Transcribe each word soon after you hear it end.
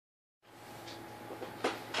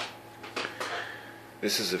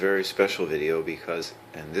This is a very special video because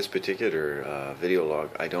in this particular video log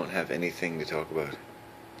I don't have anything to talk about.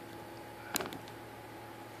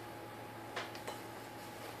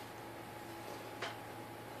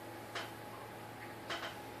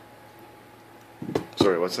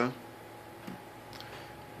 Sorry, what's that?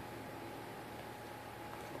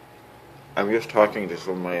 I'm just talking to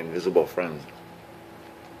some of my invisible friends.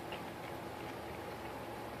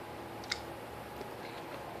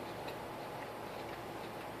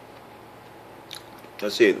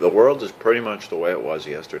 Let's see, the world is pretty much the way it was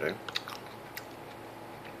yesterday.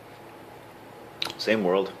 Same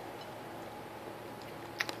world.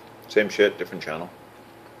 Same shit, different channel.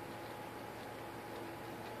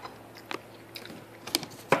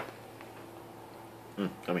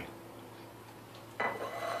 Yummy.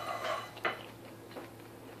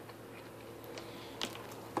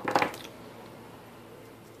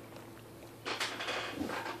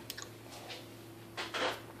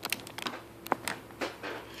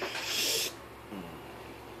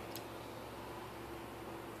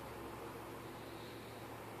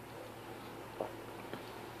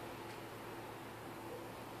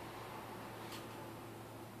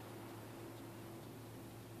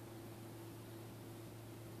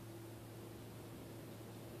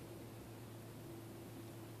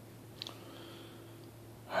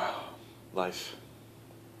 Life.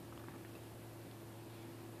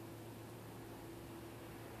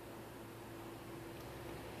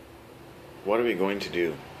 What are we going to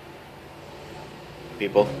do?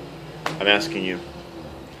 People, I'm asking you,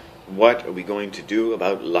 what are we going to do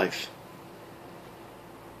about life?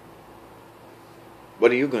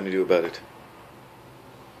 What are you going to do about it?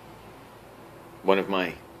 One of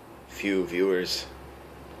my few viewers.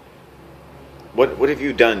 What have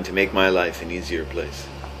you done to make my life an easier place?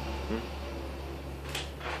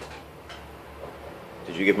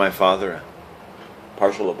 Did you give my father a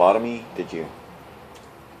partial lobotomy? Did you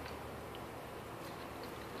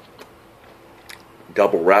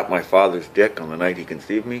double wrap my father's dick on the night he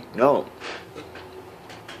conceived me? No.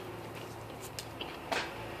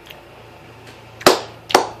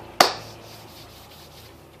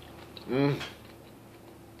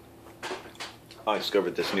 I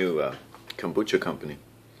discovered this new kombucha company.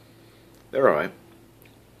 They're alright.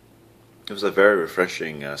 It was a very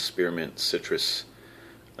refreshing spearmint citrus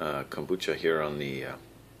kombucha here on the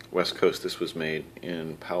west coast. This was made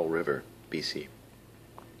in Powell River, BC.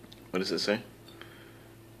 What does it say?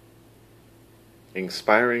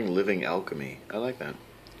 Inspiring living alchemy. I like that.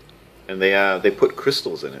 And they put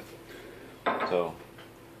crystals in it. So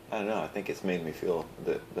I don't know. I think it's made me feel a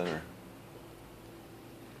bit better.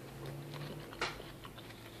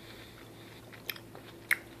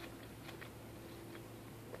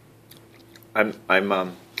 I'm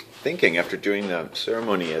thinking, after doing the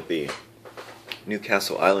ceremony at the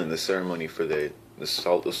Newcastle Island, the ceremony for the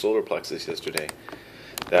solar plexus yesterday,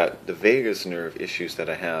 that the vagus nerve issues that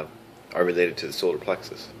I have are related to the solar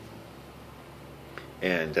plexus,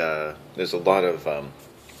 and there's a lot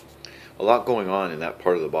going on in that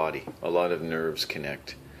part of the body. A lot of nerves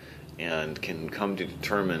connect and can come to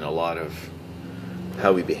determine a lot of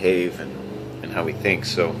how we behave and how we think.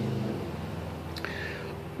 So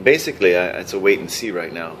basically, it's a wait and see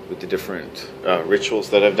right now with the different rituals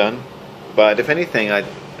that I've done. But if anything,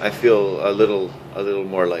 I feel a little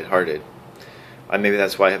more lighthearted. Maybe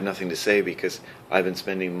that's why I have nothing to say, because I've been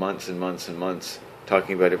spending months and months and months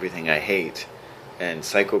talking about everything I hate and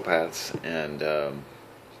psychopaths and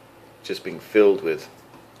just being filled with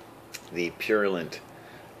the purulent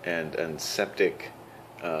and septic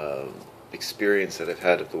experience that I've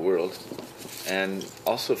had of the world, and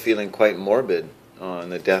also feeling quite morbid on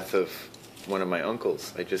the death of one of my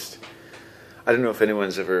uncles. I don't know if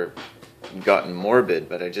anyone's ever gotten morbid,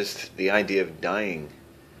 but the idea of dying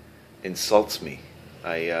insults me.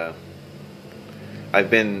 I've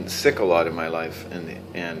been sick a lot in my life,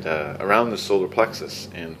 and around the solar plexus.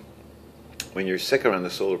 And when you're sick around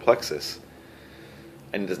the solar plexus,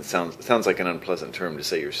 and it sounds like an unpleasant term to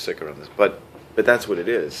say you're sick around this, but that's what it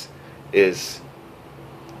is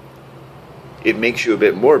it makes you a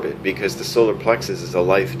bit morbid, because the solar plexus is a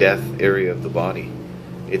life-death area of the body.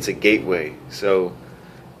 It's a gateway. So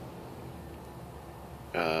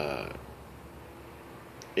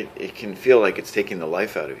it can feel like it's taking the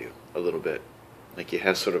life out of you a little bit. Like you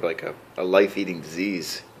have sort of like a life-eating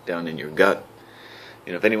disease down in your gut.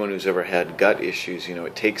 If anyone who's ever had gut issues,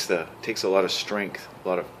 it takes a lot of strength, a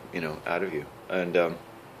lot of, out of you. And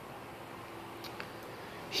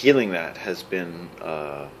healing that has been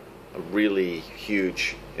a really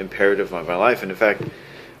huge imperative of my life. And in fact,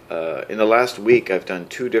 in the last week, I've done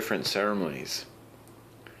 2 different ceremonies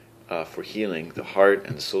for healing the heart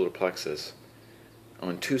and the solar plexus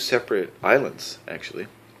on 2 separate islands, actually,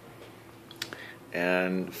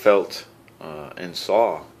 and felt and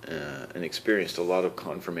saw and experienced a lot of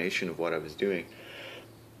confirmation of what I was doing,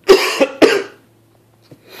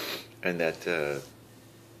 and that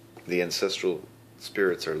the ancestral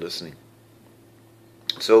spirits are listening.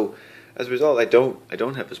 So, as a result, I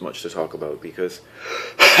don't have as much to talk about because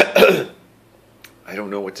I don't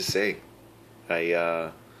know what to say.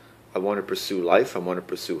 I want to pursue life. I want to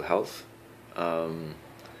pursue health. I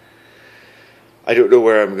don't know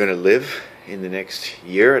where I'm going to live in the next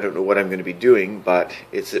year. I don't know what I'm going to be doing, but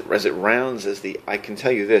as it rounds I can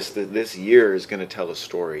tell you this, that this year is going to tell a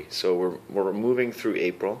story. So we're moving through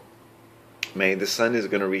April, May. The sun is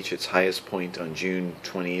going to reach its highest point on June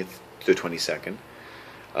 20th to 22nd.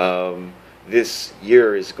 This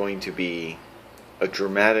year is going to be a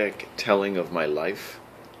dramatic telling of my life.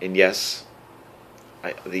 And yes,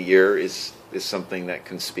 the year is something that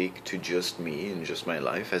can speak to just me and just my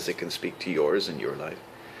life, as it can speak to yours and your life.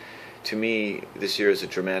 To me, this year is a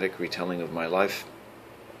dramatic retelling of my life,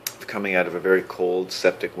 coming out of a very cold,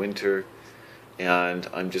 septic winter, and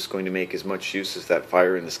I'm just going to make as much use of that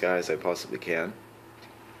fire in the sky as I possibly can.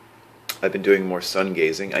 I've been doing more sun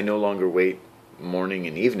gazing. I no longer wait morning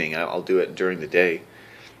and evening. I'll do it during the day.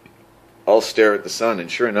 I'll stare at the sun, and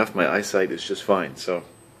sure enough, my eyesight is just fine. So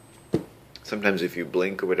sometimes if you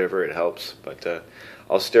blink or whatever, it helps, but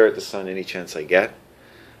I'll stare at the sun any chance I get.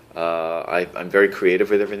 I'm very creative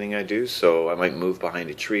with everything I do, so I might move behind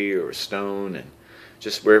a tree or a stone, and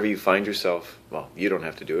just wherever you find yourself. Well, you don't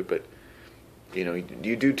have to do it, but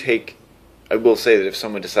you do take. I will say that if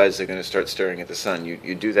someone decides they're going to start staring at the sun,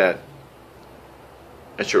 you do that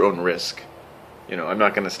at your own risk. I'm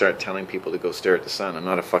not going to start telling people to go stare at the sun. I'm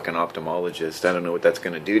not a fucking ophthalmologist. I don't know what that's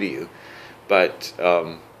going to do to you, but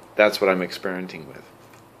that's what I'm experimenting with,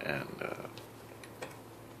 and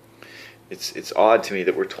it's odd to me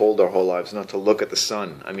that we're told our whole lives not to look at the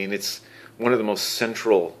sun. I mean, it's one of the most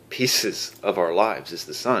central pieces of our lives is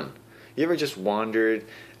the sun. You ever just wandered?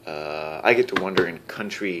 I get to wander in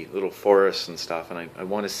country, little forests and stuff, and I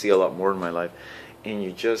want to see a lot more in my life. And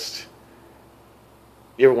you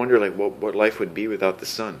ever wonder like what life would be without the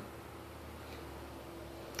sun?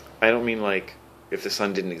 I don't mean like if the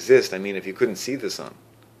sun didn't exist. I mean if you couldn't see the sun.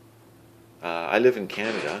 I live in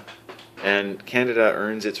Canada, and Canada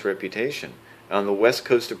earns its reputation. On the west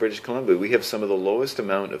coast of British Columbia, we have some of the lowest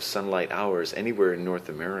amount of sunlight hours anywhere in North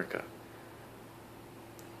America.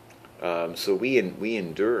 So we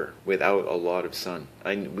endure without a lot of sun.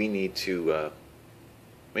 We need to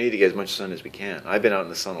get as much sun as we can. I've been out in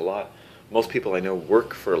the sun a lot. Most people I know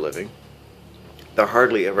work for a living. They're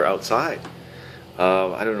hardly ever outside.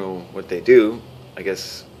 I don't know what they do. I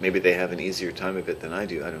guess maybe they have an easier time of it than I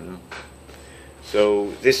do. I don't know.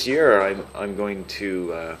 So this year I'm going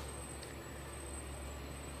to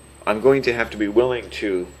have to be willing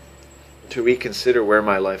to reconsider where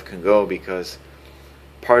my life can go, because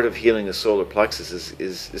part of healing the solar plexus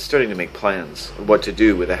is starting to make plans of what to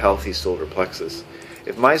do with a healthy solar plexus.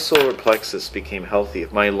 If my solar plexus became healthy,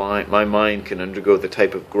 if my mind can undergo the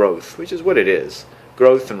type of growth, which is what it is,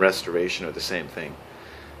 growth and restoration are the same thing.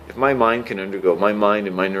 If my mind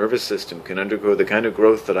and my nervous system can undergo the kind of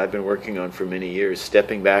growth that I've been working on for many years,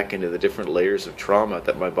 stepping back into the different layers of trauma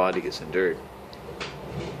that my body has endured.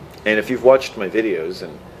 And if you've watched my videos,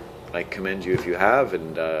 and I commend you if you have,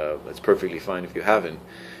 and it's perfectly fine if you haven't,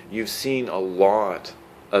 you've seen a lot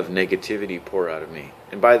of negativity pour out of me.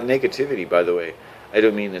 And by the negativity, by the way, I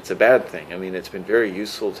don't mean it's a bad thing. I mean it's been very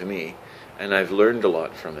useful to me, and I've learned a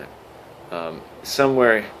lot from it.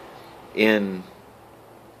 Somewhere in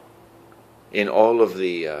all of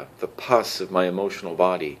the pus of my emotional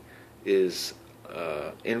body is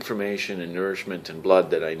information and nourishment and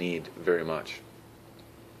blood that I need very much.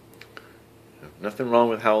 Nothing wrong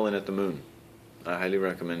with howling at the moon. I highly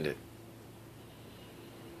recommend it.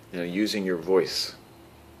 Using your voice.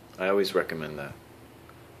 I always recommend that.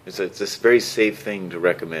 It's a very safe thing to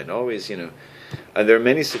recommend. Always, there are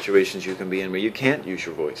many situations you can be in where you can't use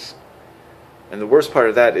your voice. And the worst part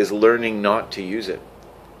of that is learning not to use it.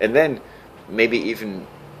 And then maybe even,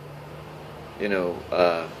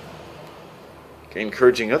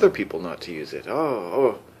 encouraging other people not to use it.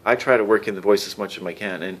 I try to work in the voice as much as I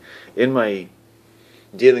can. And in my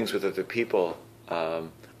dealings with other people,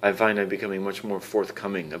 I find I'm becoming much more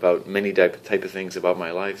forthcoming about many type of things about my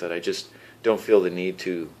life that I just don't feel the need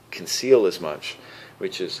to conceal as much,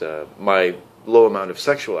 which is my low amount of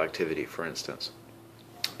sexual activity, for instance.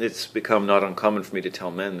 It's become not uncommon for me to tell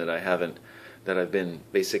men that I've been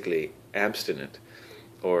basically abstinent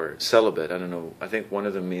or celibate. I don't know. I think one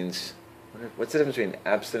of them means What's the difference between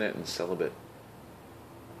abstinent and celibate?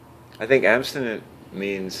 I think abstinent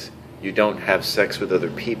means you don't have sex with other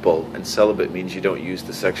people, and celibate means you don't use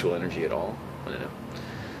the sexual energy at all. I don't know.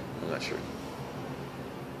 I'm not sure.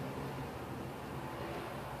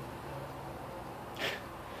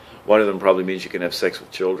 One of them probably means you can have sex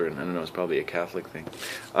with children. I don't know, it's probably a Catholic thing.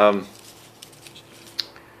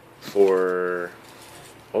 For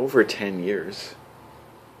over 10 years,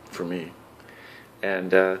 for me,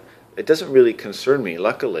 and it doesn't really concern me,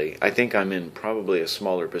 luckily. I think I'm in probably a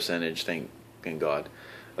smaller percentage, thank God,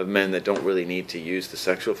 of men that don't really need to use the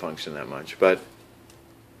sexual function that much, but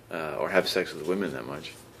or have sex with women that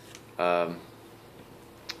much. I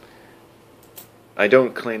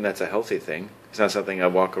don't claim that's a healthy thing. It's not something I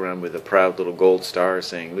walk around with a proud little gold star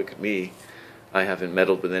saying, "Look at me, I haven't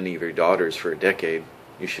meddled with any of your daughters for a decade.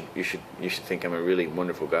 You should think I'm a really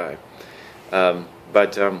wonderful guy."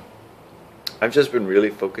 But I've just been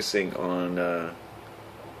really focusing on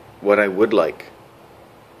what I would like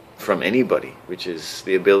from anybody, which is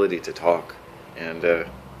the ability to talk and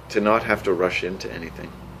to not have to rush into anything,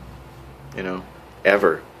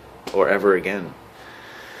 ever or ever again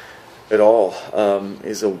at all,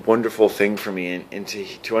 is a wonderful thing for me. And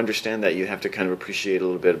to understand that, you have to kind of appreciate a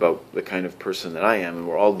little bit about the kind of person that I am. And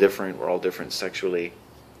we're all different sexually,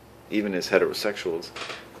 even as heterosexuals.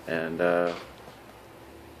 And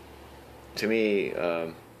to me,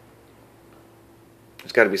 there's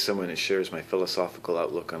got to be someone that shares my philosophical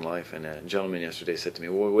outlook on life. And a gentleman yesterday said to me,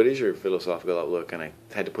 "Well, what is your philosophical outlook?" And I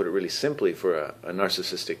had to put it really simply for a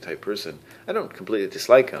narcissistic type person. I don't completely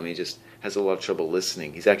dislike him. He just has a lot of trouble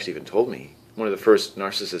listening. He's actually even told me, one of the first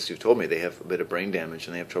narcissists who told me they have a bit of brain damage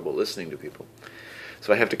and they have trouble listening to people.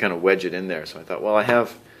 So I have to kind of wedge it in there. So I thought, well, I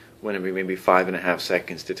have maybe 5.5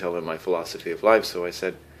 seconds to tell him my philosophy of life. So I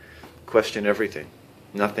said, question everything.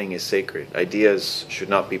 Nothing is sacred. Ideas should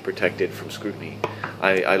not be protected from scrutiny.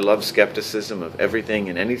 I love skepticism of everything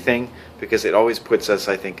and anything because it always puts us,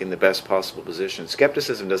 I think, in the best possible position.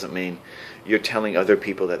 Skepticism doesn't mean you're telling other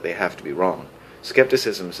people that they have to be wrong.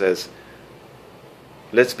 Skepticism says,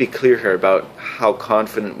 let's be clear here about how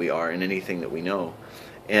confident we are in anything that we know.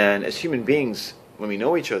 And as human beings, when we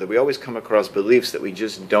know each other, we always come across beliefs that we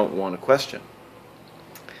just don't want to question.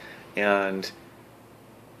 And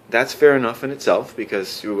that's fair enough in itself,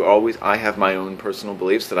 because I have my own personal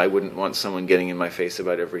beliefs that I wouldn't want someone getting in my face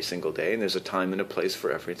about every single day, and there's a time and a place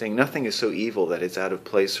for everything. Nothing is so evil that it's out of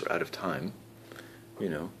place or out of time.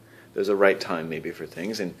 There's a right time maybe for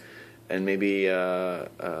things, and maybe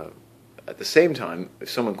at the same time, if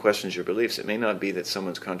someone questions your beliefs, it may not be that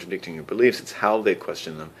someone's contradicting your beliefs, it's how they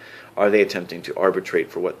question them. Are they attempting to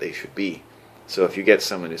arbitrate for what they should be? So if you get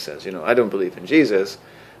someone who says, I don't believe in Jesus,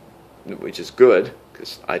 which is good,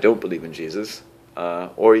 because I don't believe in Jesus,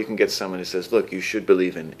 or you can get someone who says, look, you should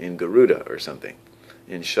believe in Garuda or something,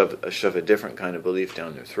 and shove a different kind of belief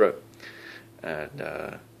down their throat.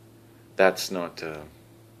 And that's not...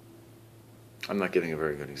 I'm not giving a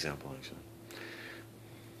very good example, actually.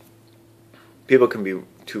 People can be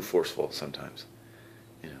too forceful sometimes,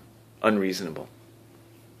 unreasonable.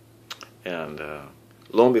 And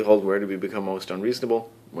lo and behold, where do we become most unreasonable?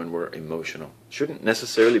 When we're emotional. Shouldn't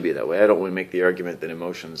necessarily be that way. I don't want to make the argument that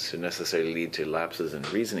emotions should necessarily lead to lapses in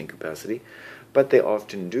reasoning capacity, but they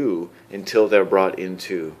often do until they're brought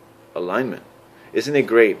into alignment. Isn't it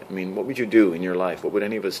great? I mean, what would you do in your life? What would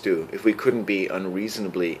any of us do if we couldn't be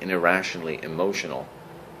unreasonably and irrationally emotional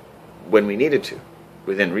when we needed to,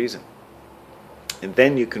 within reason? And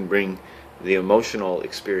then you can bring the emotional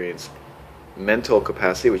experience, mental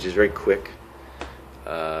capacity, which is very quick,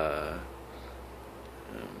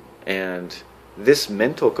 and this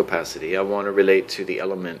mental capacity I want to relate to the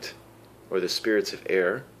element or the spirits of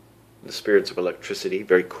air, the spirits of electricity,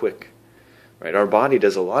 very quick. Right? Our body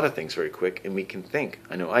does a lot of things very quick, and we can think,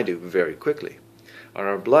 I know I do, very quickly. And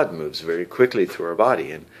our blood moves very quickly through our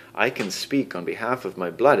body, and I can speak on behalf of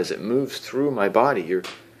my blood as it moves through my body.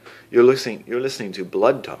 You're listening to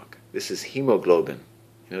blood talk. This is hemoglobin.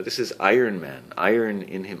 This is Iron Man, iron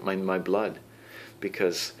in my blood,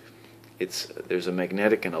 because there's a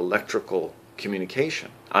magnetic and electrical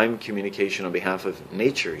communication. I'm communication on behalf of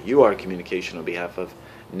nature. You are communication on behalf of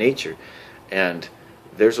nature. And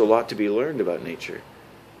there's a lot to be learned about nature.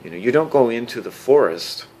 You don't go into the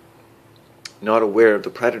forest not aware of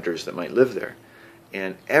the predators that might live there.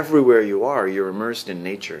 And everywhere you are, you're immersed in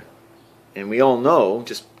nature. And we all know,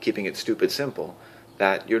 just keeping it stupid simple,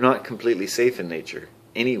 that you're not completely safe in nature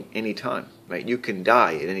any time. Right? You can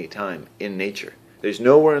die at any time in nature. There's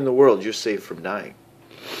nowhere in the world you're safe from dying,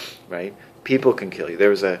 right? People can kill you.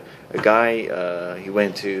 There was a guy, he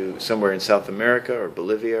went to somewhere in South America or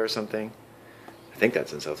Bolivia or something. I think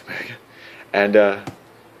that's in South America.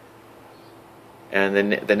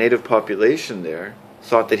 And the native population there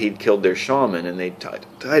thought that he'd killed their shaman, and they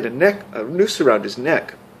tied a noose around his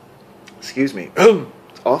neck. Excuse me.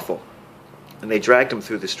 It's awful. And they dragged him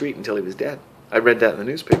through the street until he was dead. I read that in the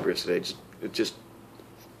newspaper yesterday. It just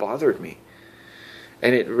bothered me.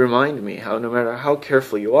 And it reminded me how no matter how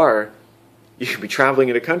careful you are, you could be traveling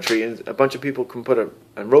in a country and a bunch of people can put a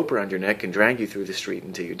rope around your neck and drag you through the street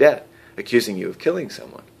until you're dead, accusing you of killing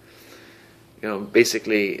someone.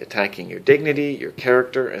 Basically attacking your dignity, your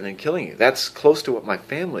character, and then killing you. That's close to what my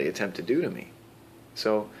family attempted to do to me.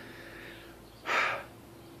 So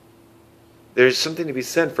there's something to be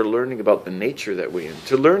said for learning about the nature that we're in.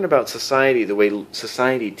 To learn about society the way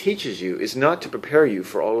society teaches you is not to prepare you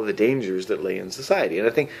for all of the dangers that lay in society. And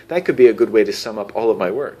I think that could be a good way to sum up all of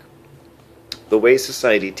my work. The way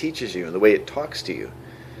society teaches you and the way it talks to you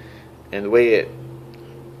and the way it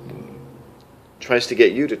tries to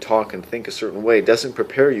get you to talk and think a certain way doesn't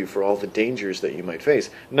prepare you for all the dangers that you might face.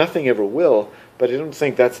 Nothing ever will, but I don't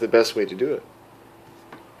think that's the best way to do it.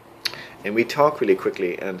 And we talk really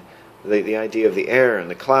quickly, and the idea of the air and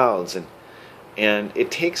the clouds, and it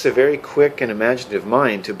takes a very quick and imaginative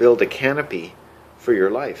mind to build a canopy for your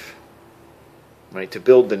life, right? To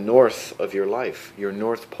build the north of your life, your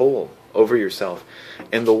north pole over yourself.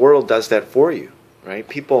 And the world does that for you, right?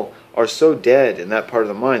 People are so dead in that part of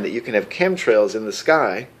the mind that you can have chemtrails in the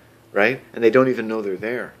sky, right? And they don't even know they're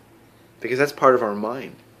there. Because that's part of our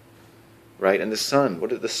mind, right? And the sun,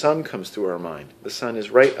 the sun comes through our mind. The sun is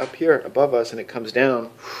right up here above us and it comes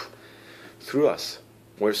down through us.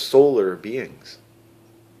 We're solar beings.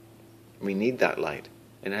 We need that light.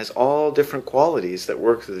 And it has all different qualities that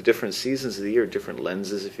work through the different seasons of the year, different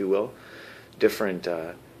lenses, if you will, different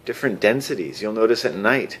densities. You'll notice at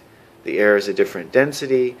night, the air is a different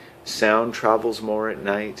density. Sound travels more at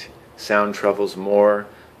night. Sound travels more.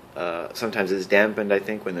 Sometimes it's dampened, I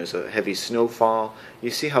think, when there's a heavy snowfall.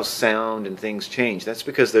 You see how sound and things change. That's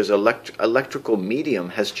because there's electrical medium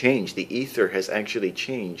has changed. The ether has actually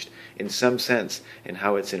changed in some sense in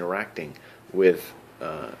how it's interacting with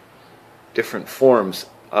different forms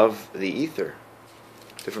of the ether,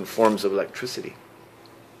 different forms of electricity.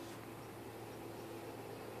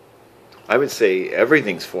 I would say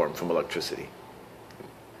everything's formed from electricity.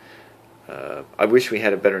 I wish we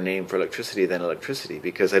had a better name for electricity than electricity,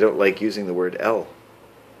 because I don't like using the word L.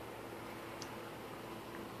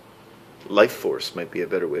 Life force might be a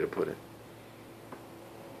better way to put it.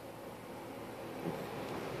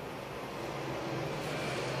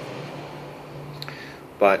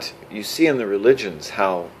 But you see in the religions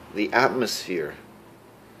how the atmosphere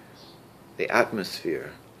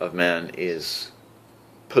of man is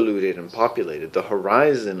polluted and populated. The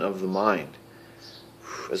horizon of the mind,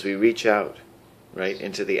 as we reach out, right,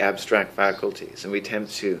 into the abstract faculties, and we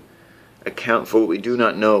attempt to account for what we do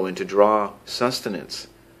not know and to draw sustenance,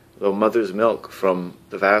 though mother's milk, from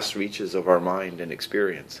the vast reaches of our mind and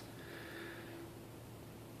experience.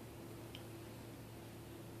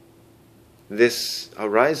 This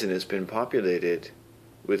horizon has been populated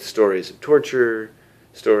with stories of torture,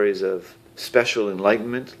 stories of special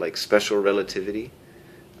enlightenment, like special relativity,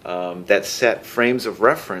 that set frames of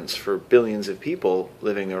reference for billions of people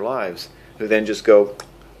living their lives, who then just go,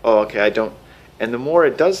 oh, okay, I don't. And the more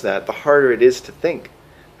it does that, the harder it is to think.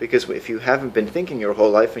 Because if you haven't been thinking your whole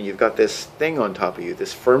life and you've got this thing on top of you,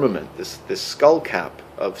 this firmament, this skull cap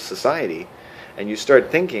of society, and you start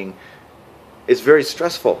thinking, it's very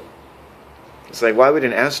stressful. It's like, why would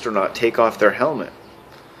an astronaut take off their helmet?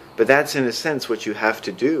 But that's in a sense what you have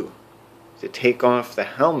to do. To take off the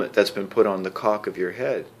helmet that's been put on the cock of your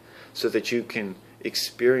head, so that you can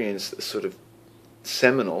experience the sort of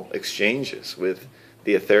seminal exchanges with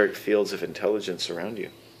the etheric fields of intelligence around you.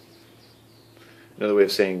 Another way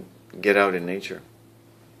of saying, get out in nature.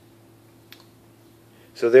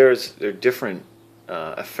 So there are different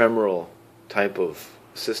ephemeral type of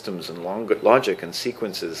systems and logic and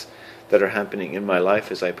sequences that are happening in my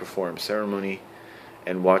life as I perform ceremony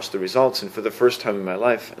and watch the results. And for the first time in my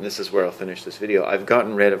life, and this is where I'll finish this video, I've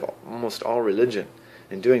gotten rid of almost all religion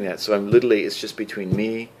in doing that. So it's just between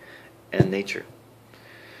me and nature.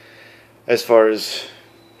 As far as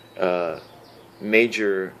my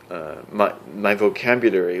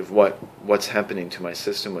vocabulary of what's happening to my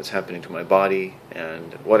system, what's happening to my body,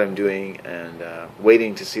 and what I'm doing, and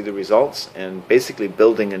waiting to see the results, and basically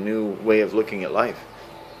building a new way of looking at life.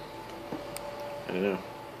 I don't know.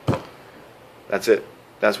 That's it.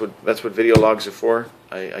 That's what video logs are for.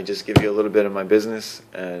 I just give you a little bit of my business,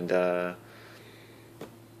 and I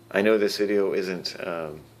know this video isn't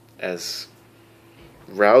as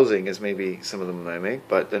rousing as maybe some of them I make,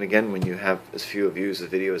 but then again, when you have as few views of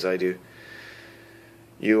video as I do,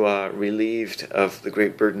 you are relieved of the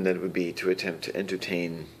great burden that it would be to attempt to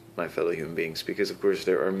entertain my fellow human beings, because of course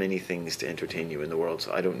there are many things to entertain you in the world,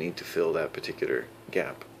 so I don't need to fill that particular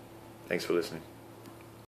gap. Thanks for listening.